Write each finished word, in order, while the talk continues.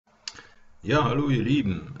Ja, hallo ihr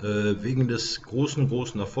Lieben. Wegen des großen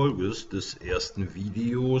Erfolges des ersten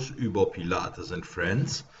Videos über Pilates and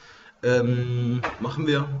Friends machen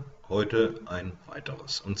wir heute ein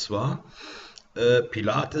weiteres. Und zwar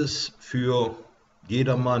Pilates für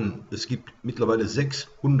jedermann. Es gibt mittlerweile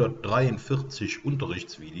 643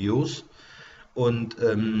 Unterrichtsvideos und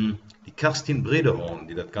die Kerstin Bredehorn,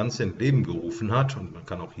 die das Ganze ins Leben gerufen hat, und man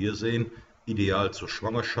kann auch hier sehen, ideal zur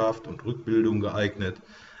Schwangerschaft und Rückbildung geeignet,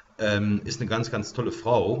 ist eine ganz tolle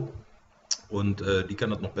Frau und die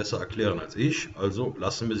kann das noch besser erklären als ich. Also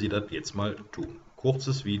lassen wir sie das jetzt mal tun.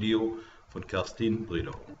 Kurzes Video von Kerstin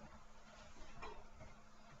Bredehorn.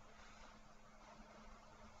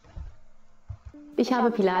 Ich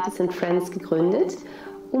habe Pilates and Friends gegründet,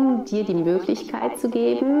 um dir die Möglichkeit zu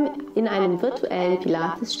geben, in einem virtuellen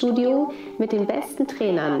Pilates-Studio mit den besten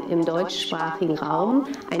Trainern im deutschsprachigen Raum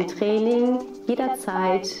ein Training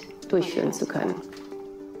jederzeit durchführen zu können.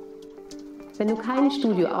 Wenn du kein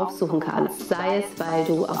Studio aufsuchen kannst, sei es, weil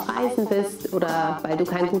du auf Reisen bist oder weil du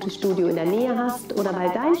kein gutes Studio in der Nähe hast oder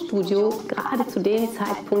weil dein Studio gerade zu dem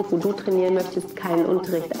Zeitpunkt, wo du trainieren möchtest, keinen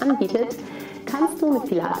Unterricht anbietet, kannst du mit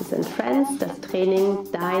Pilates and Friends das Training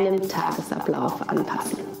deinem Tagesablauf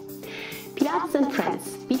anpassen. Pilates and Friends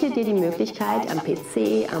bietet dir die Möglichkeit, am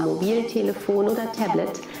PC, am Mobiltelefon oder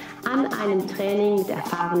Tablet an einem Training mit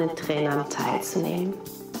erfahrenen Trainern teilzunehmen.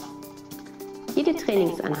 Jede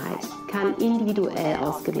Trainingseinheit kann individuell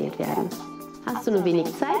ausgewählt werden. Hast du nur wenig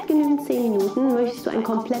Zeit, genügend 10 Minuten, möchtest du ein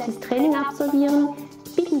komplettes Training absolvieren,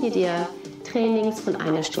 bieten wir dir Trainings von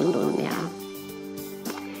 1 Stunde und mehr.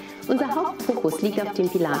 Unser Hauptfokus liegt auf dem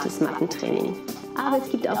Pilates-Mattentraining, aber es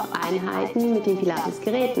gibt auch Einheiten mit den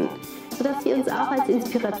Pilates-Geräten, sodass wir uns auch als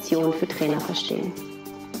Inspiration für Trainer verstehen.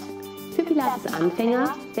 Für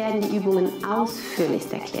Pilates-Anfänger werden die Übungen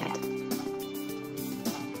ausführlichst erklärt.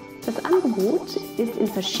 Das Angebot ist in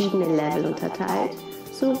verschiedene Level unterteilt,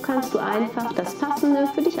 so kannst du einfach das Passende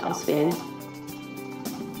für dich auswählen.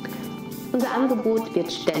 Unser Angebot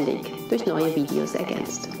wird ständig durch neue Videos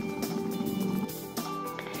ergänzt.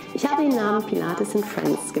 Ich habe den Namen Pilates and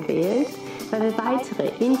Friends gewählt, weil wir weitere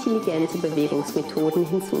intelligente Bewegungsmethoden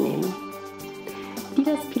hinzunehmen, die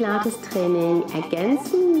das Pilates-Training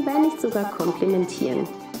ergänzen, wenn nicht sogar komplementieren.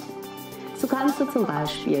 So kannst du zum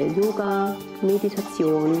Beispiel Yoga,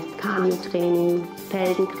 Meditation, Cardio-Training,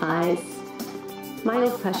 Feldenkreis,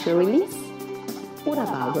 Myofascial Release oder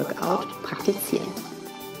Bar Workout praktizieren.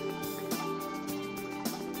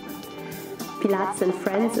 Pilates and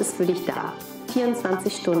Friends ist für dich da.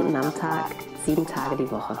 24 Stunden am Tag, 7 Tage die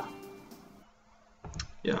Woche.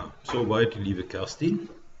 Ja, soweit die liebe Kerstin.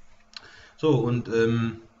 So, und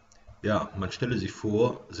ja, man stelle sich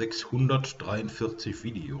vor, 643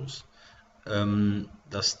 Videos.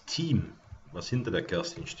 Das Team, was hinter der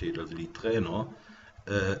Kerstin steht, also die Trainer,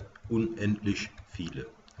 unendlich viele.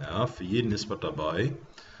 Ja, für jeden ist was dabei.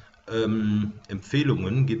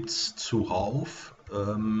 Empfehlungen gibt es zuhauf,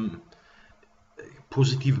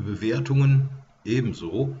 positive Bewertungen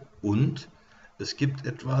ebenso, und es gibt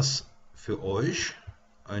etwas für euch,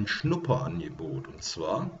 ein Schnupperangebot, und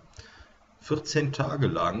zwar 14 Tage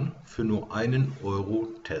lang für nur 1 Euro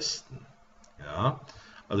testen. Ja,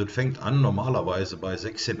 also es fängt an normalerweise bei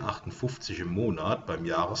 16,58 € im Monat beim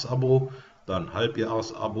Jahresabo, dann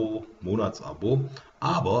Halbjahresabo, Monatsabo,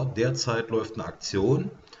 aber derzeit läuft eine Aktion,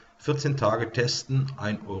 14 Tage testen,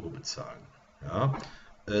 1 Euro bezahlen. Ja,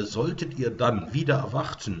 solltet ihr dann wieder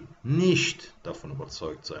erwarten, nicht davon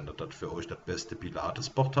überzeugt sein, dass das für euch das beste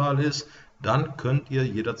Pilates-Portal ist, dann könnt ihr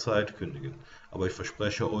jederzeit kündigen. Aber ich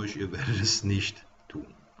verspreche euch, ihr werdet es nicht tun.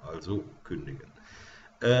 Also kündigen.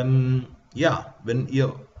 Ja, wenn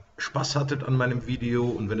ihr Spaß hattet an meinem Video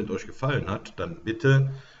und wenn es euch gefallen hat, dann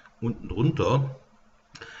bitte unten drunter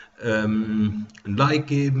ein Like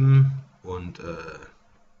geben und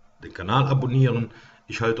den Kanal abonnieren.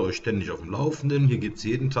 Ich halte euch ständig auf dem Laufenden. Hier gibt es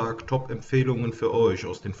jeden Tag Top-Empfehlungen für euch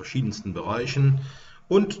aus den verschiedensten Bereichen.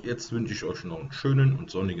 Und jetzt wünsche ich euch noch einen schönen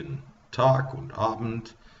und sonnigen Tag und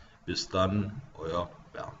Abend. Bis dann, euer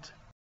Bernd.